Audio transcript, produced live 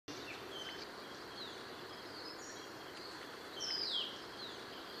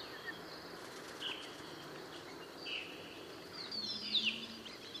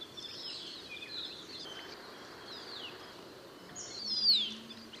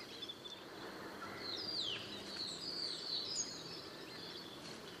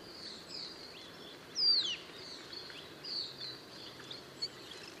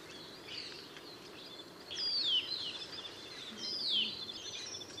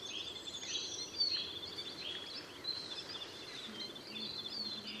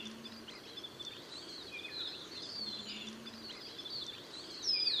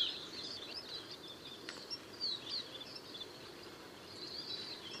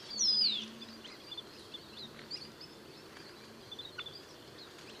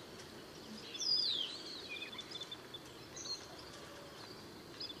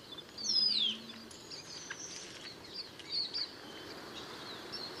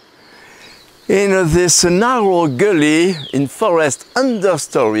In this narrow gully in forest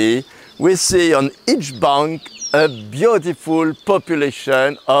understory, we see on each bank a beautiful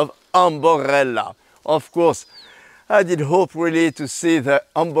population of Amborella. Of course, I did hope really to see the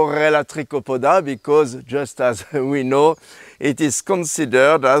Amborella trichopoda because, just as we know, it is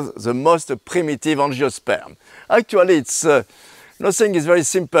considered as the most primitive angiosperm. Actually, nothing is very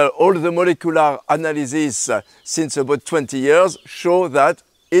simple. All the molecular analysis since about 20 years show that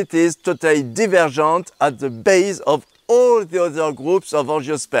it is totally divergent at the base of all the other groups of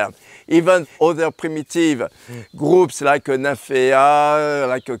angiosperm. Even other primitive groups like Nymphaea,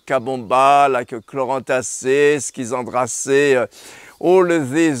 like Cabomba, like Chloranthaceae, Schisandraceae, all of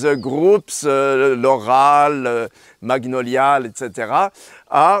these groups, Laurales, Magnoliales, etc.,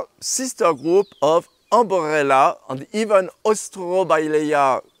 are sister group of Amborella, and even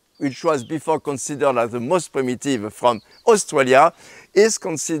Austrobaileya, which was before considered as the most primitive from Australia, is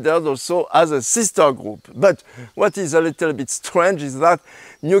considered also as a sister group. But what is a little bit strange is that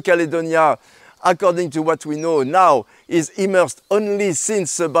New Caledonia, according to what we know now, is immersed only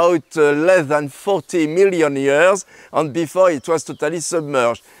since about less than 40 million years, and before it was totally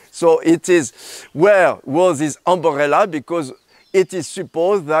submerged. So it is, where was this Amborella? Because it is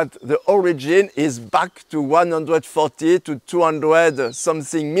supposed that the origin is back to 140 to 200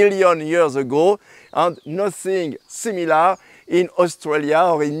 something million years ago, and nothing similar in Australia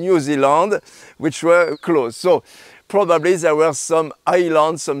or in New Zealand, which were close. So probably there were some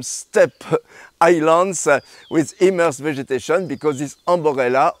islands, some steppe islands with immersed vegetation, because this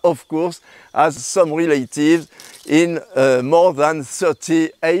Amborella, of course, has some relatives in more than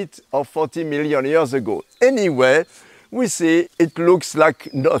 38 or 40 million years ago. Anyway, we see it looks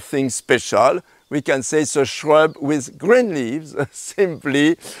like nothing special. We can say it's a shrub with green leaves,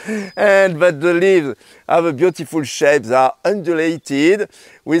 simply, but the leaves have a beautiful shape. They are undulated.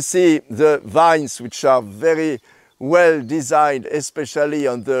 We see the vines, which are very well designed, especially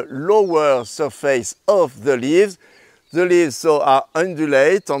on the lower surface of the leaves. The leaves so are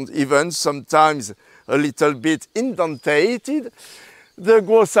undulate and even sometimes a little bit indentated. The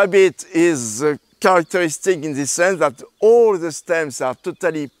growth habit is characteristic in the sense that all the stems are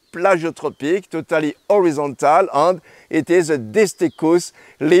totally plagiotropic, totally horizontal, and it is a disticus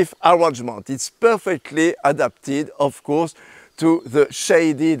leaf arrangement. It's perfectly adapted, of course, to the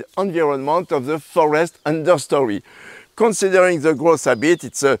shaded environment of the forest understory. Considering the growth habit,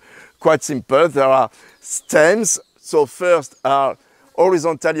 it's quite simple. There are stems, so first are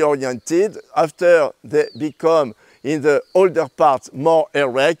horizontally oriented. After they become, in the older part, more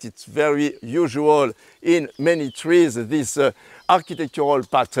erect. It's very usual in many trees, this architectural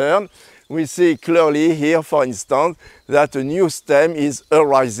pattern. We see clearly here, for instance, that a new stem is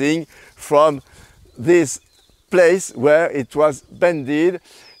arising from this place where it was bended.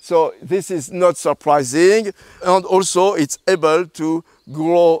 So this is not surprising, and also it's able to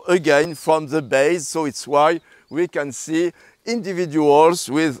grow again from the base. So it's why we can see individuals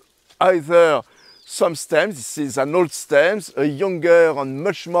with either some stems, this is an old stem, a younger and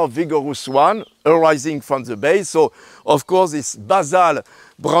much more vigorous one arising from the base. So, of course, this basal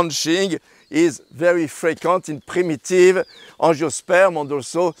branching is very frequent in primitive angiosperm and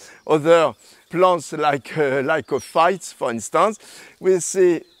also other plants like Lycophytes, for instance. We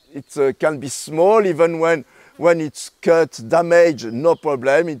see it can be small, even when it's cut, damaged, no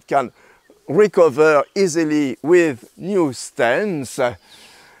problem. It can recover easily with new stems.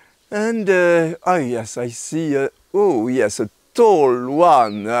 And, oh yes, I see, oh yes, a tall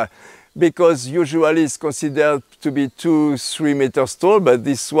one, because usually it's considered to be 2-3 meters tall, but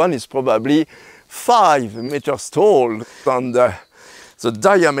this one is probably 5 meters tall. And the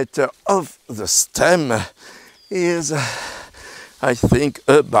diameter of the stem is, I think,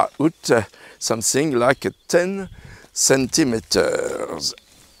 about something like 10 centimeters.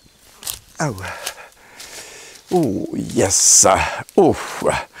 Oh, oh yes,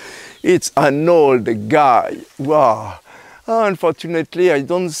 oh. It's an old guy. Wow. Unfortunately, I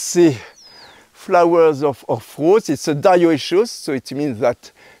don't see flowers or fruits. It's a dioecious, so it means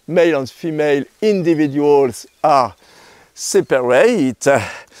that male and female individuals are separate.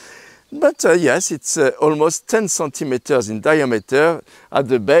 But yes, it's almost 10 centimeters in diameter. At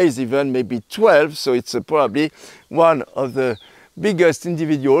the base, even maybe 12. So it's probably one of the biggest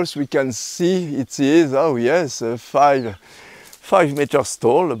individuals we can see. It is, oh yes, 5 meters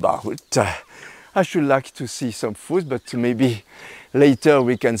tall, about. I should like to see some fruit, but maybe later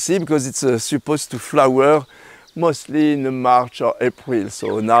we can see, because it's supposed to flower mostly in March or April.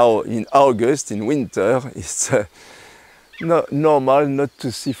 So now in August, in winter, it's not normal not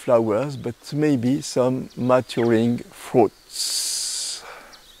to see flowers, but maybe some maturing fruits.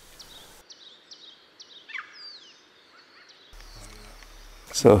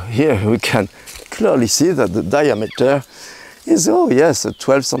 So here we can clearly see that the diameter is, oh yes,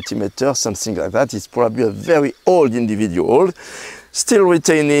 12 centimeters, something like that. It's probably a very old individual, still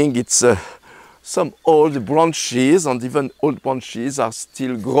retaining its some old branches, and even old branches are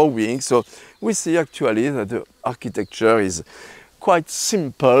still growing. So we see actually that the architecture is quite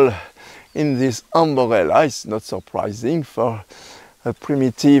simple in this Amborella. It's not surprising for a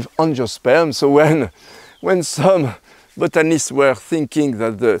primitive angiosperm. So when some botanists were thinking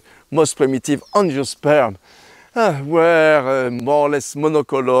that the most primitive angiosperm were more or less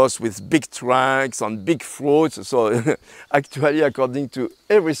monocolous with big trunks and big fruits. So actually, according to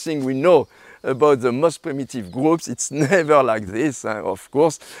everything we know about the most primitive groups, it's never like this. Of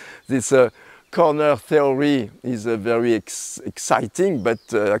course, this corner theory is very exciting, but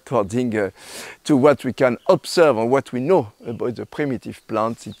according to what we can observe and what we know about the primitive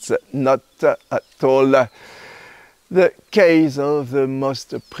plants, it's not at all the case of the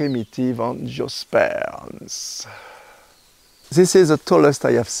most primitive angiosperms. This is the tallest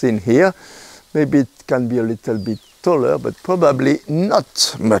I have seen here. Maybe it can be a little bit taller, but probably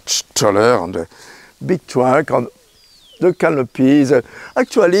not much taller on the big trunk. On the canopy is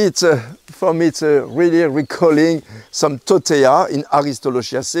actually, it's for me, it's really recalling some Thottea in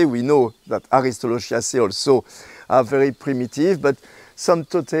Aristolochiaceae. We know that Aristolochiaceae also are very primitive, but some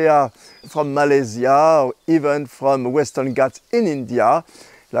Thottea from Malaysia or even from Western Ghats in India,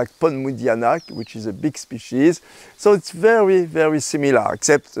 like Ponmudiana, which is a big species. So it's very, very similar,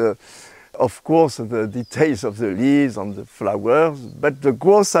 except of course the details of the leaves and the flowers, but the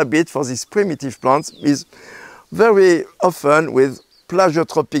growth habit for these primitive plants is very often with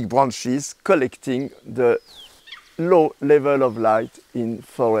plagiotropic branches collecting the low level of light in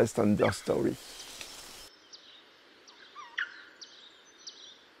forest understory.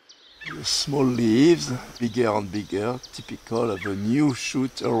 The small leaves, bigger and bigger, typical of a new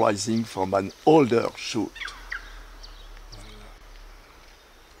shoot arising from an older shoot.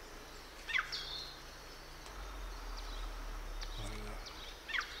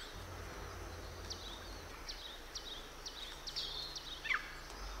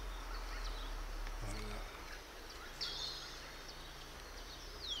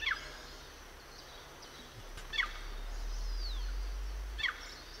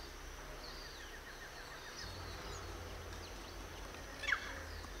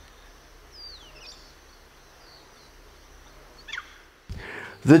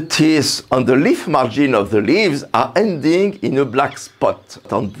 The teeth on the leaf margin of the leaves are ending in a black spot.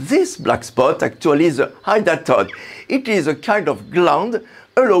 And this black spot actually is a hydathode. It is a kind of gland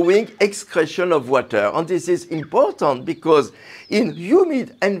allowing excretion of water. And this is important because in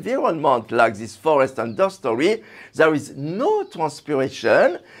humid environment like this forest understory, there is no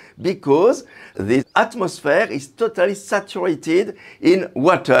transpiration because the atmosphere is totally saturated in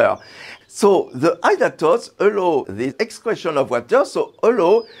water. So the hydathodes allow the excretion of water, so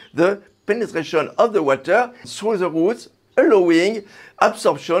allow the penetration of the water through the roots, allowing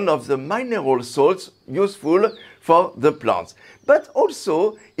absorption of the mineral salts useful for the plants. But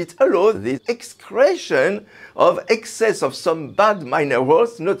also it allows the excretion of excess of some bad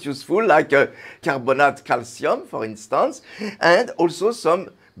minerals not useful, like carbonate calcium, for instance, and also some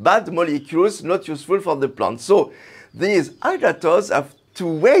bad molecules not useful for the plant. So these hydathodes have two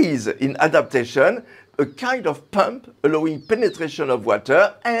ways in adaptation: a kind of pump allowing penetration of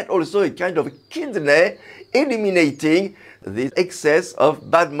water, and also a kind of kidney eliminating the excess of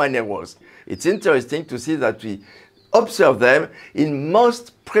bad minerals. It's interesting to see that we observe them in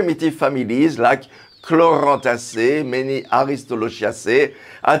most primitive families like Chloranthaceae, many Aristolochiaceae,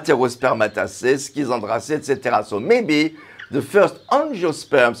 Heterospermataceae, Schisandraceae, etc. So maybe the first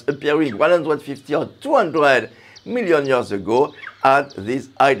angiosperms appearing 150 or 200 million years ago had these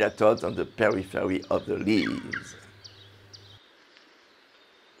hydathodes on the periphery of the leaves.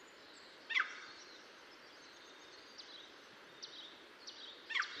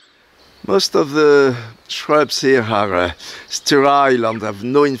 Most of the shrubs here are sterile and have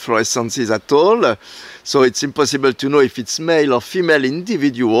no inflorescences at all, so it's impossible to know if it's male or female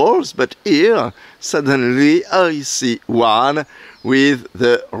individuals, but here suddenly I see one with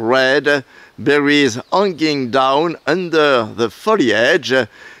the red berries hanging down under the foliage,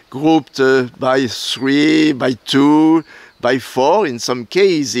 grouped by 3, by 2, by 4 in some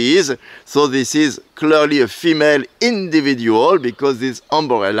cases. So this is clearly a female individual because this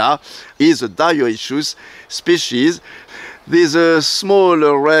Amborella is a dioecious species. These small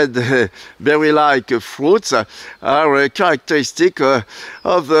red berry-like fruits are characteristic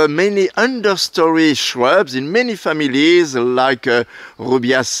of many understory shrubs in many families like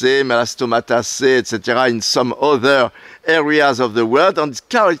Rubiaceae, Melastomataceae, etc. in some other areas of the world, and it's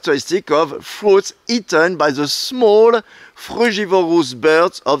characteristic of fruits eaten by the small frugivorous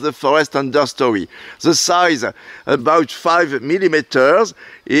birds of the forest understory. The size, about 5 millimeters,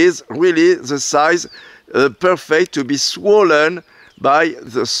 is really the size perfect to be swollen by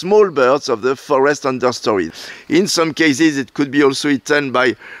the small birds of the forest understory. In some cases, it could be also eaten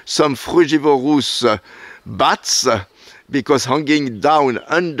by some frugivorous bats, because hanging down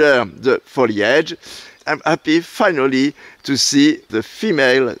under the foliage. I'm happy finally to see the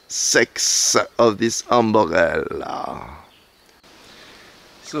female sex of this Amborella.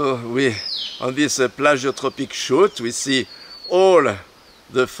 So on this plagiotropic shoot, we see all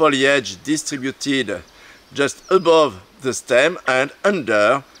the foliage distributed just above the stem, and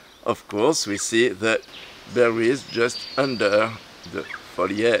under, of course, we see the berries just under the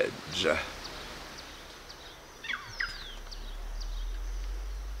foliage.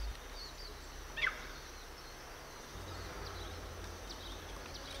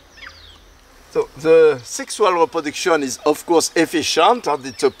 So the sexual reproduction is of course efficient, and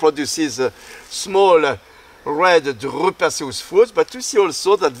it produces small red drupaceous fruits, but we see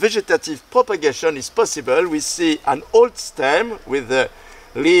also that vegetative propagation is possible. We see an old stem with the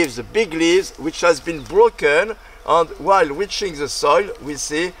leaves, big leaves, which has been broken, and while reaching the soil, we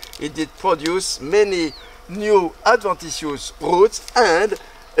see it did produce many new adventitious roots, and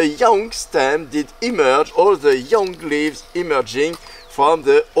a young stem did emerge, all the young leaves emerging from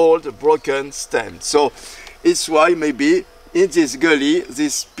the old broken stem. So it's why maybe in this gully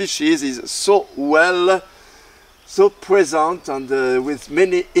this species is so present, and with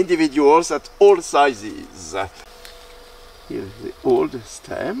many individuals at all sizes. Here is the old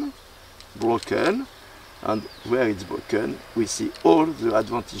stem, broken, and where it's broken we see all the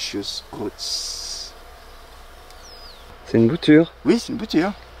adventitious roots. C'est une bouture? Oui, c'est une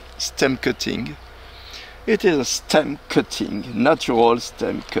bouture. Stem cutting. It is a stem cutting, natural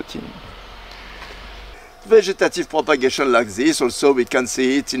stem cutting. Vegetative propagation like this, also we can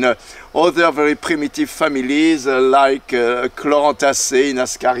see it in other very primitive families like Chloranthaceae in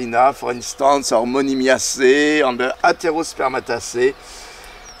Ascarina, for instance, or Nymphaeaceae and Heterospermataceae.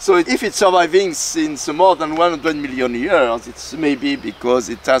 So if it's surviving since more than 100 million years, it's maybe because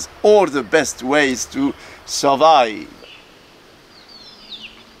it has all the best ways to survive.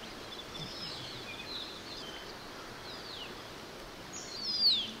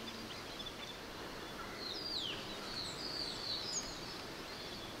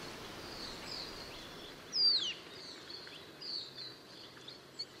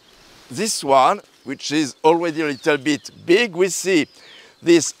 This one, which is already a little bit big, we see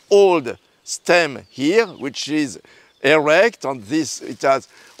this old stem here, which is erect, and this, it has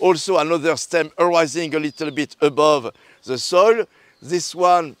also another stem arising a little bit above the soil. This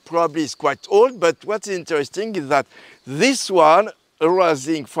one probably is quite old, but what's interesting is that this one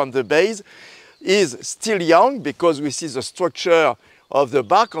arising from the base is still young, because we see the structure of the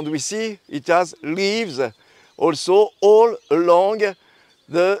bark, and we see it has leaves also all along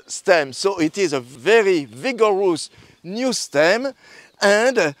the stem. So it is a very vigorous new stem,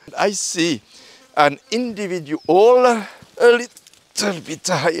 and I see an individual a little bit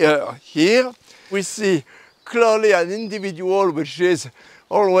higher here. We see clearly an individual which is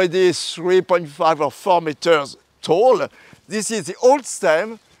already 3.5 or 4 meters tall. This is the old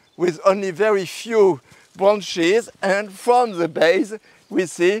stem with only very few branches, and from the base we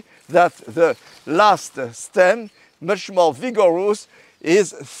see that the last stem, much more vigorous,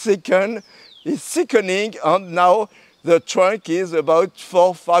 is thickening, and now the trunk is about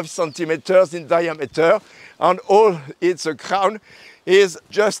 4-5 centimeters in diameter, and all its crown is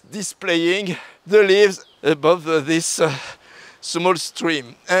just displaying the leaves above this small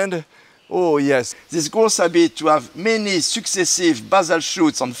stream. And oh yes, this grows habit to have many successive basal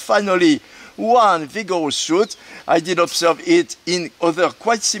shoots and finally one vigorous shoot. I did observe it in other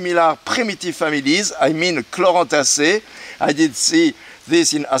quite similar primitive families, I mean Chloranthaceae. I did see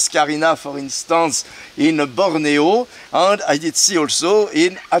this in Ascarina, for instance, in Borneo, and I did see also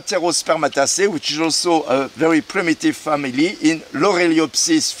in Heterospermataceae, which is also a very primitive family, in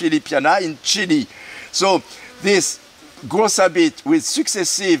Laureliopsis philippiana in Chile. So this grows habit with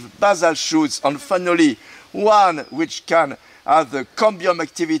successive basal shoots, and finally one which can have the cambium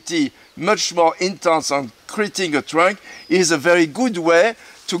activity much more intense and creating a trunk, is a very good way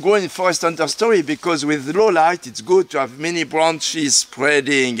to go in forest understory, because with low light it's good to have many branches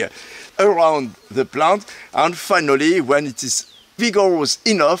spreading. around the plant, and finally, when it is vigorous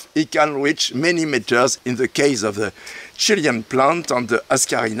enough, it can reach many meters. In the case of the Chilean plant and the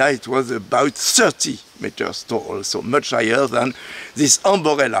Ascarina, it was about 30 meters tall, so much higher than this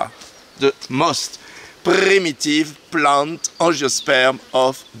Amborella, the most primitive plant angiosperm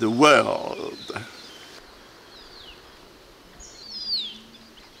of the world.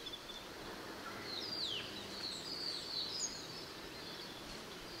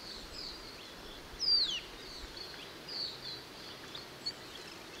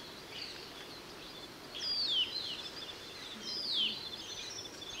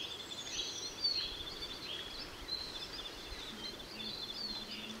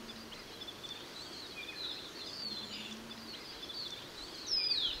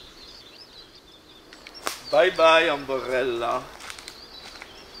 Bye bye, Amborella.